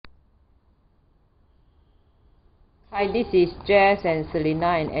Hi, this is Jess and Selena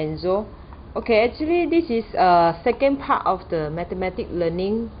and Enzo. Okay, actually this is second part of the mathematic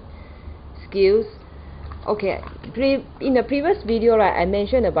learning skills. Okay, in the previous video, right, I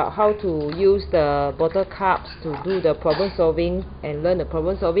mentioned about how to use the bottle cups to do the problem solving and learn the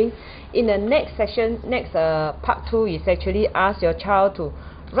problem solving. In the next session, part 2 is actually ask your child to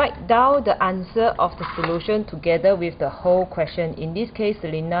write down the answer of the solution together with the whole question. In this case,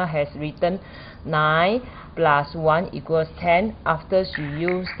 Selena has written 9 plus 1 equals 10 after she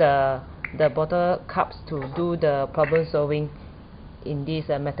used the bottle cups to do the problem solving in this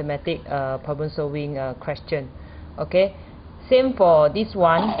mathematic problem solving question. Okay, same for this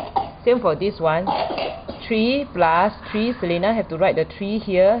one. 3 plus 3, Selena have to write the 3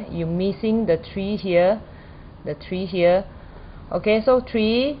 here. You missing the 3 here, okay, so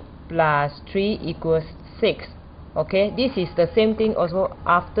 3 plus 3 equals 6. Okay, this is the same thing also.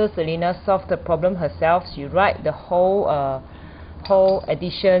 After Selena solved the problem herself, she write the whole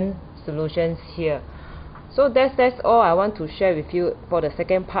addition solutions here. So that's all I want to share with you for the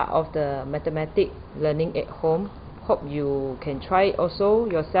second part of the mathematic learning at home. Hope you can try it also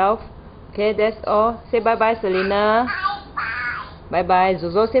yourself. Okay, that's all. Say bye bye, Selena. Bye bye.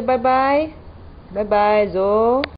 Zozo, say bye bye. Bye bye, Zo.